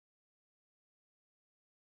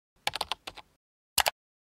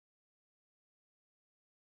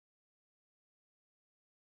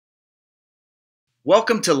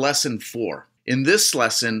Welcome to Lesson 4. In this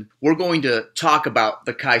lesson, we're going to talk about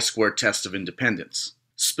the chi-square test of independence.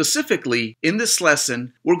 Specifically, in this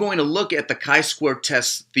lesson, we're going to look at the chi-square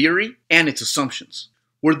test theory and its assumptions.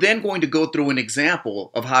 We're then going to go through an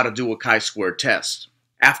example of how to do a chi-square test.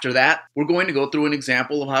 After that, we're going to go through an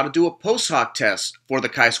example of how to do a post hoc test for the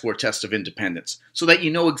chi-square test of independence so that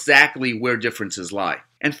you know exactly where differences lie.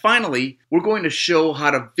 And finally, we're going to show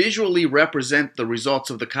how to visually represent the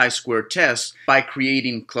results of the chi-square test by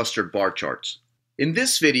creating clustered bar charts. In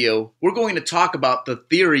this video, we're going to talk about the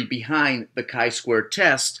theory behind the chi-square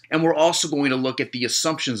test, and we're also going to look at the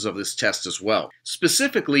assumptions of this test as well.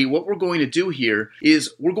 Specifically, what we're going to do here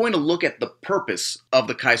is we're going to look at the purpose of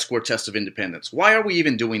the chi-square test of independence. Why are we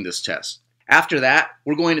even doing this test? After that,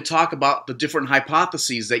 we're going to talk about the different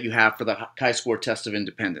hypotheses that you have for the chi-square test of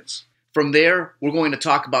independence. From there, we're going to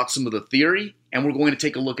talk about some of the theory, and we're going to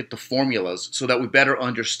take a look at the formulas so that we better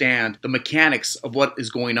understand the mechanics of what is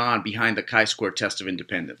going on behind the chi-square test of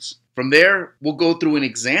independence. From there, we'll go through an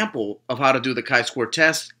example of how to do the chi-square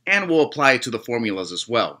test, and we'll apply it to the formulas as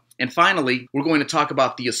well. And finally, we're going to talk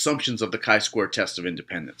about the assumptions of the chi-square test of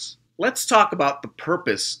independence. Let's talk about the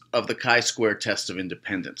purpose of the chi-square test of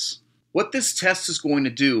independence. What this test is going to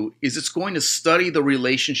do is it's going to study the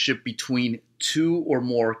relationship between two or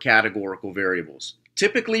more categorical variables.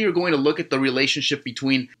 Typically, you're going to look at the relationship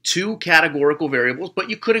between two categorical variables, but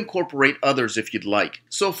you could incorporate others if you'd like.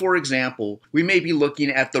 So, for example, we may be looking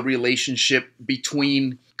at the relationship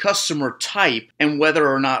between customer type and whether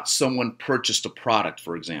or not someone purchased a product,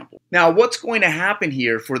 for example. Now, what's going to happen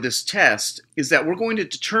here for this test is that we're going to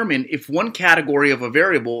determine if one category of a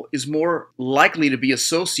variable is more likely to be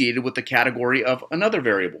associated with the category of another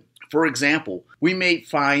variable. For example, we may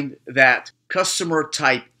find that customer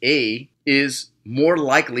type A is more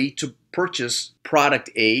likely to purchase product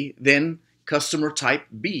A than customer type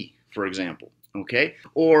B, for example. Okay?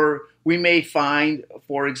 Or we may find,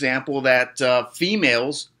 for example, that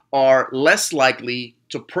females are less likely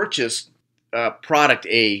to purchase product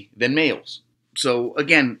A than males. So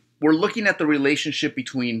again, we're looking at the relationship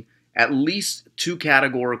between at least two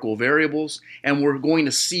categorical variables, and we're going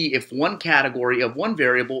to see if one category of one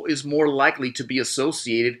variable is more likely to be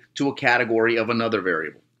associated to a category of another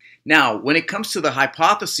variable. Now, when it comes to the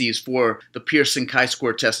hypotheses for the Pearson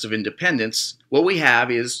chi-square test of independence, what we have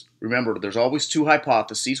is, remember, there's always two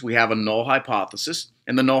hypotheses. We have a null hypothesis,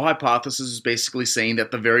 and the null hypothesis is basically saying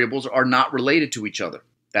that the variables are not related to each other.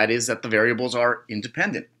 That is, that the variables are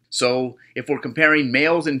independent. So if we're comparing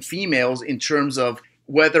males and females in terms of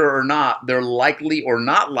whether or not they're likely or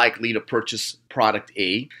not likely to purchase product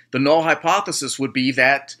A, the null hypothesis would be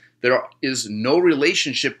that there is no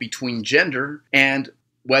relationship between gender and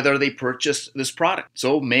whether they purchase this product.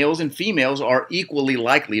 So males and females are equally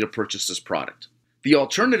likely to purchase this product. The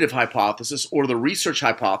alternative hypothesis, or the research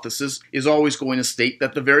hypothesis, is always going to state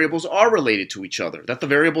that the variables are related to each other, that the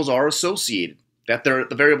variables are associated, that the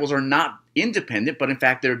variables are not independent, but in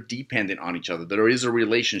fact they're dependent on each other, that there is a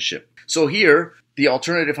relationship. So here, the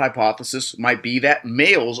alternative hypothesis might be that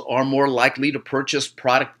males are more likely to purchase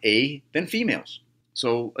product A than females.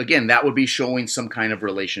 So again, that would be showing some kind of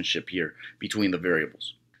relationship here between the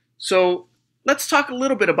variables. So let's talk a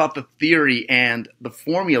little bit about the theory and the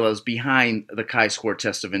formulas behind the chi-square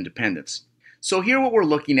test of independence. So here what we're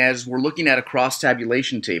looking at is we're looking at a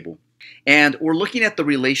cross-tabulation table, and we're looking at the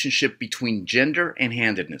relationship between gender and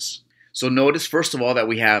handedness. So notice, first of all, that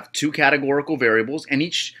we have two categorical variables, and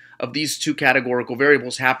each of these two categorical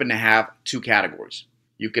variables happen to have two categories.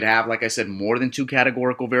 You could have, like I said, more than two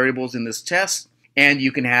categorical variables in this test, and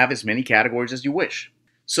you can have as many categories as you wish.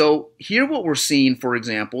 So here what we're seeing, for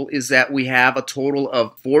example, is that we have a total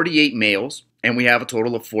of 48 males and we have a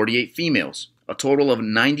total of 48 females, a total of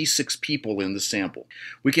 96 people in the sample.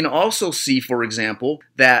 We can also see, for example,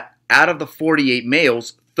 that out of the 48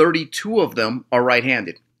 males, 32 of them are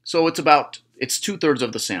right-handed. So it's 2/3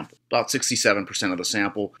 of the sample, about 67% of the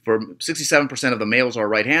sample. For 67% of the males are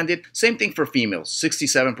right-handed. Same thing for females.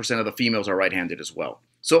 67% of the females are right-handed as well.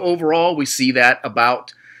 So overall, we see that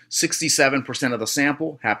about 67% of the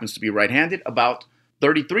sample happens to be right-handed. About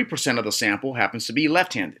 33% of the sample happens to be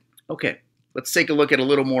left-handed. Okay, let's take a look at a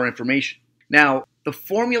little more information. Now, the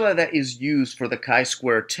formula that is used for the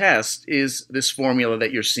chi-square test is this formula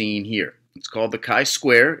that you're seeing here. It's called the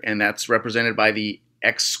chi-square, and that's represented by the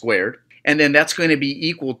x squared. And then that's going to be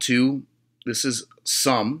equal to, this is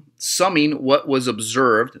summing what was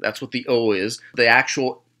observed, that's what the O is, the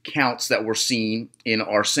actual counts that we're seeing in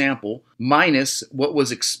our sample, minus what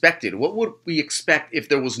was expected. What would we expect if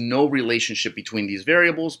there was no relationship between these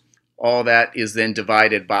variables? All that is then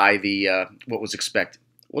divided by the what was expected.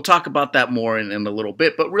 We'll talk about that more in a little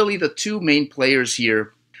bit, but really the two main players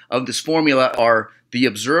here of this formula are the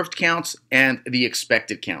observed counts and the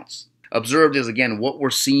expected counts. Observed is, again, what we're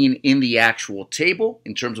seeing in the actual table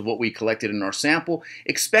in terms of what we collected in our sample.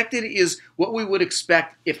 Expected is what we would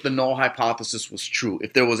expect if the null hypothesis was true,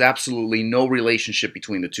 if there was absolutely no relationship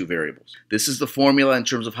between the two variables. This is the formula in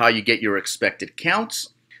terms of how you get your expected counts.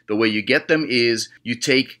 The way you get them is you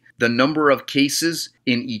take the number of cases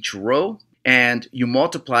in each row and you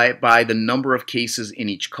multiply it by the number of cases in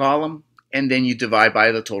each column, and then you divide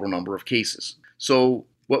by the total number of cases. So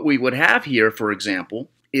what we would have here, for example,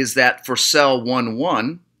 is that for cell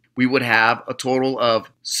 1-1, we would have a total of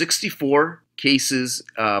 64 cases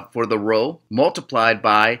for the row multiplied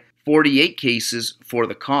by 48 cases for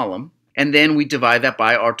the column, and then we divide that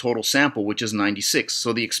by our total sample, which is 96.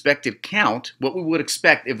 So the expected count, what we would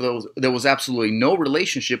expect if there was absolutely no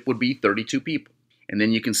relationship, would be 32 people. And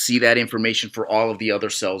then you can see that information for all of the other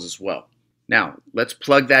cells as well. Now, let's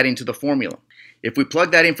plug that into the formula. If we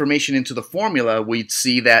plug that information into the formula, we'd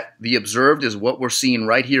see that the observed is what we're seeing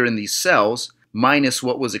right here in these cells minus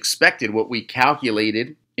what was expected, what we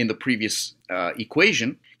calculated in the previous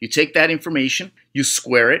equation. You take that information, you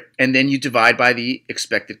square it, and then you divide by the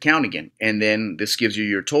expected count again. And then this gives you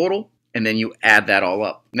your total, and then you add that all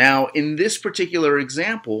up. Now, in this particular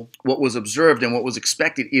example, what was observed and what was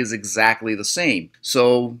expected is exactly the same.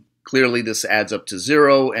 So clearly this adds up to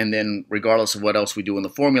 0, and then regardless of what else we do in the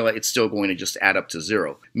formula, it's still going to just add up to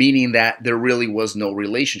 0, meaning that there really was no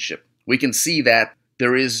relationship. We can see that the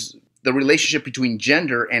relationship between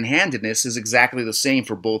gender and handedness is exactly the same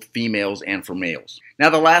for both females and for males. Now,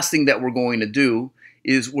 the last thing that we're going to do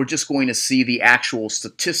is we're just going to see the actual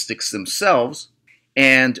statistics themselves,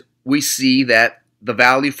 and we see that the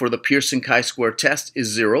value for the Pearson chi-square test is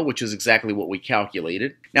 0, which is exactly what we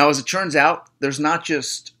calculated. Now, as it turns out, there's not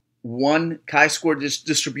just one chi-square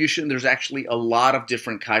distribution. There's actually a lot of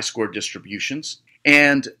different chi-square distributions.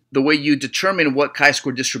 And the way you determine what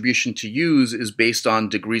chi-square distribution to use is based on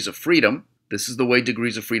degrees of freedom. This is the way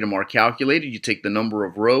degrees of freedom are calculated. You take the number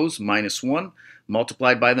of rows minus 1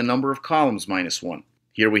 multiplied by the number of columns minus 1.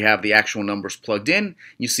 Here we have the actual numbers plugged in.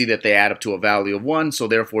 You see that they add up to a value of 1, so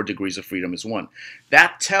therefore degrees of freedom is 1.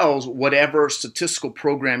 That tells whatever statistical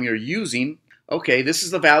program you're using, okay, this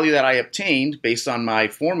is the value that I obtained based on my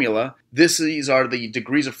formula. These are the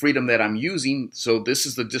degrees of freedom that I'm using, so this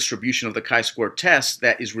is the distribution of the chi-square test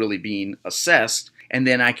that is really being assessed, and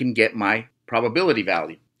then I can get my probability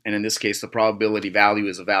value. And in this case, the probability value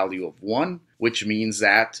is a value of 1, which means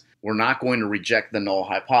that we're not going to reject the null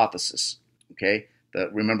hypothesis. Okay?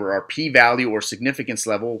 Remember, our p-value or significance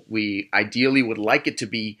level, we ideally would like it to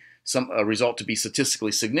be a result to be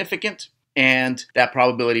statistically significant, and that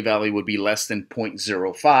probability value would be less than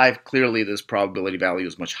 0.05. Clearly, this probability value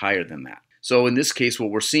is much higher than that. So in this case,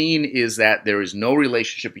 what we're seeing is that there is no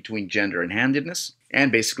relationship between gender and handedness,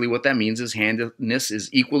 and basically what that means is handedness is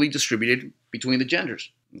equally distributed between the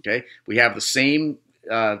genders. Okay, we have the same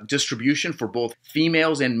distribution for both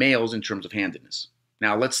females and males in terms of handedness.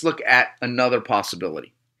 Now let's look at another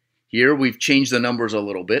possibility. Here we've changed the numbers a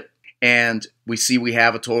little bit, and we see we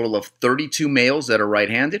have a total of 32 males that are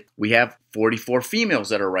right-handed. We have 44 females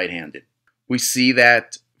that are right-handed. We see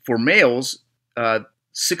that for males,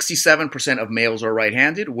 67% of males are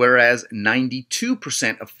right-handed, whereas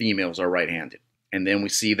 92% of females are right-handed. And then we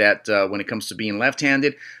see that when it comes to being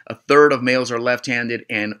left-handed, a third of males are left-handed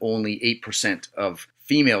and only 8% of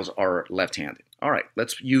females are left-handed. All right,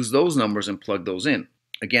 let's use those numbers and plug those in.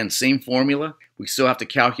 Again, same formula. We still have to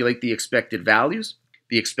calculate the expected values.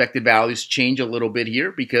 The expected values change a little bit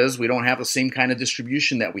here because we don't have the same kind of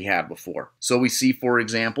distribution that we had before. So we see, for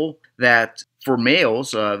example, that for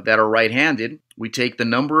males that are right-handed, we take the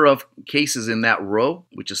number of cases in that row,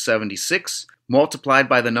 which is 76, multiplied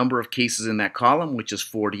by the number of cases in that column, which is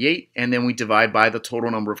 48, and then we divide by the total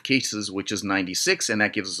number of cases, which is 96, and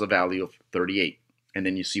that gives us a value of 38. And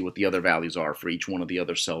then you see what the other values are for each one of the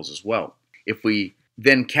other cells as well. If we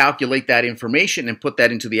then calculate that information and put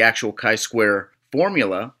that into the actual chi-square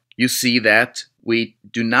formula, you see that we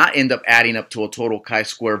do not end up adding up to a total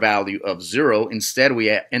chi-square value of 0. Instead, we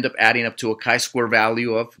end up adding up to a chi-square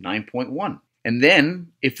value of 9.1. And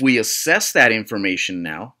then, if we assess that information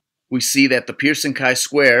now, we see that the Pearson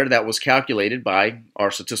chi-square that was calculated by our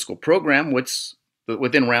statistical program, which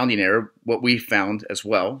within rounding error, what we found as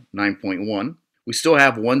well, 9.1. We still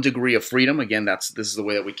have 1 degree of freedom. Again, this is the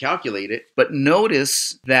way that we calculate it. But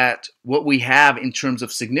notice that what we have in terms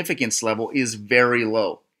of significance level is very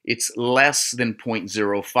low. It's less than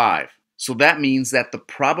 0.05. So that means that the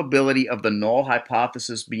probability of the null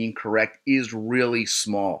hypothesis being correct is really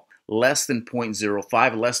small, less than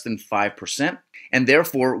 0.05, less than 5%, and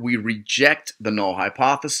therefore we reject the null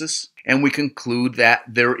hypothesis and we conclude that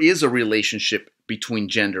there is a relationship between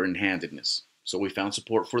gender and handedness. So we found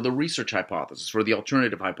support for the research hypothesis, for the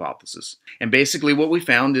alternative hypothesis. And basically what we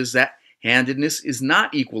found is that handedness is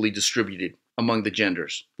not equally distributed among the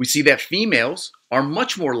genders. We see that females are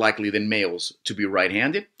much more likely than males to be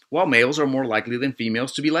right-handed, while males are more likely than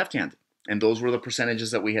females to be left-handed. And those were the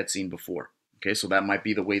percentages that we had seen before. Okay, so that might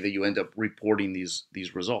be the way that you end up reporting these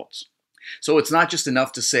results. So it's not just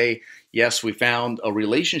enough to say, yes, we found a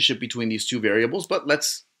relationship between these two variables, but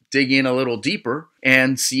let's dig in a little deeper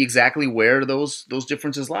and see exactly where those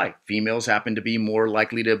differences lie. Females happen to be more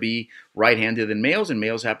likely to be right-handed than males, and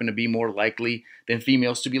males happen to be more likely than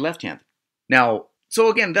females to be left-handed. Now, so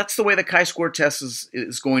again, that's the way the chi-square test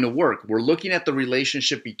is going to work. We're looking at the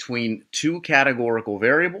relationship between two categorical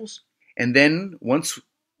variables, and then once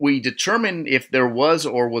we determine if there was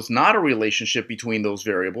or was not a relationship between those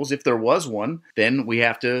variables, if there was one, then we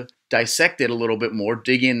have to dissect it a little bit more,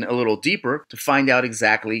 dig in a little deeper to find out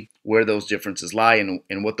exactly where those differences lie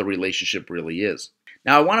and what the relationship really is.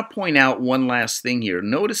 Now, I want to point out one last thing here.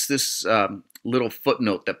 Notice this little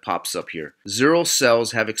footnote that pops up here. 0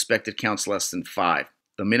 cells have expected counts less than 5.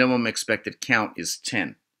 The minimum expected count is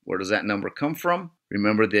 10. Where does that number come from?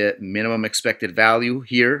 Remember, the minimum expected value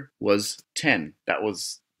here was 10. That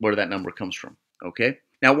was where that number comes from. Okay?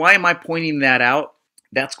 Now, why am I pointing that out?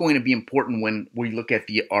 That's going to be important when we look at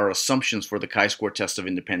our assumptions for the chi-square test of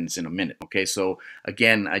independence in a minute. Okay, so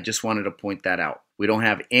again, I just wanted to point that out. We don't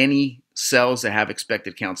have any cells that have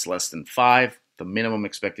expected counts less than 5. The minimum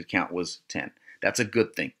expected count was 10. That's a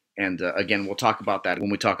good thing. And again, we'll talk about that when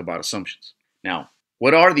we talk about assumptions. Now,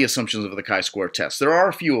 what are the assumptions of the chi-square test? There are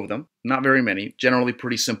a few of them, not very many, generally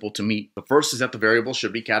pretty simple to meet. The first is that the variable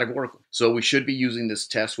should be categorical. So we should be using this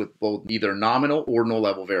test with both either nominal or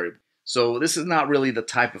null-level variable. So this is not really the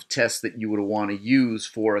type of test that you would want to use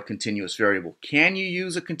for a continuous variable. Can you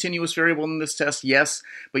use a continuous variable in this test? Yes,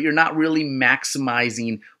 but you're not really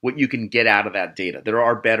maximizing what you can get out of that data. There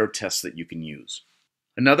are better tests that you can use.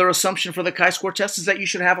 Another assumption for the chi-square test is that you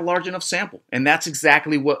should have a large enough sample. And that's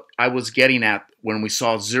exactly what I was getting at when we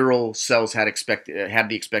saw 0 cells had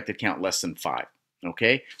the expected count less than 5.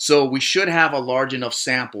 Okay, so we should have a large enough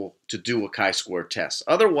sample to do a chi-square test.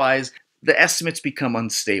 Otherwise, the estimates become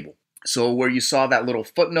unstable. So where you saw that little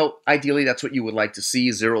footnote, ideally that's what you would like to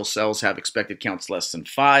see. 0 cells have expected counts less than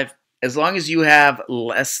 5. As long as you have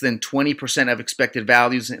less than 20% of expected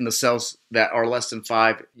values in the cells that are less than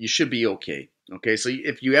 5, you should be okay. Okay, so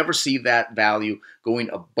if you ever see that value going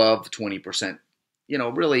above 20%,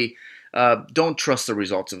 really don't trust the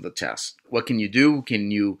results of the test. What can you do? Can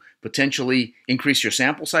you potentially increase your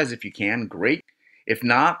sample size? If you can, great. If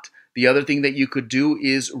not, the other thing that you could do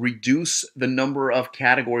is reduce the number of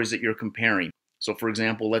categories that you're comparing. So for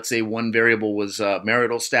example, let's say one variable was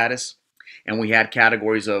marital status, and we had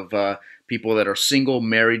categories of people that are single,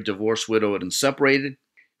 married, divorced, widowed, and separated.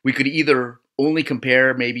 We could either only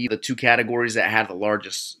compare maybe the two categories that had the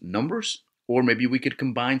largest numbers, or maybe we could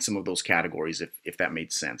combine some of those categories if that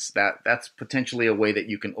made sense. That's potentially a way that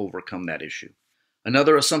you can overcome that issue.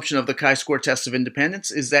 Another assumption of the chi-square test of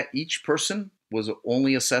independence is that each person was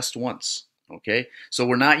only assessed once. Okay, so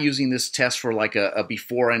we're not using this test for like a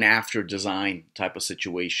before and after design type of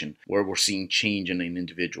situation where we're seeing change in an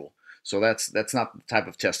individual. So that's not the type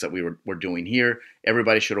of test that we're doing here.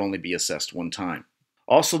 Everybody should only be assessed one time.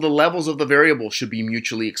 Also, the levels of the variable should be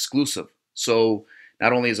mutually exclusive. So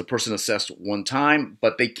not only is a person assessed one time,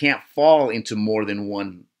 but they can't fall into more than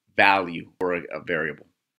one value for a variable.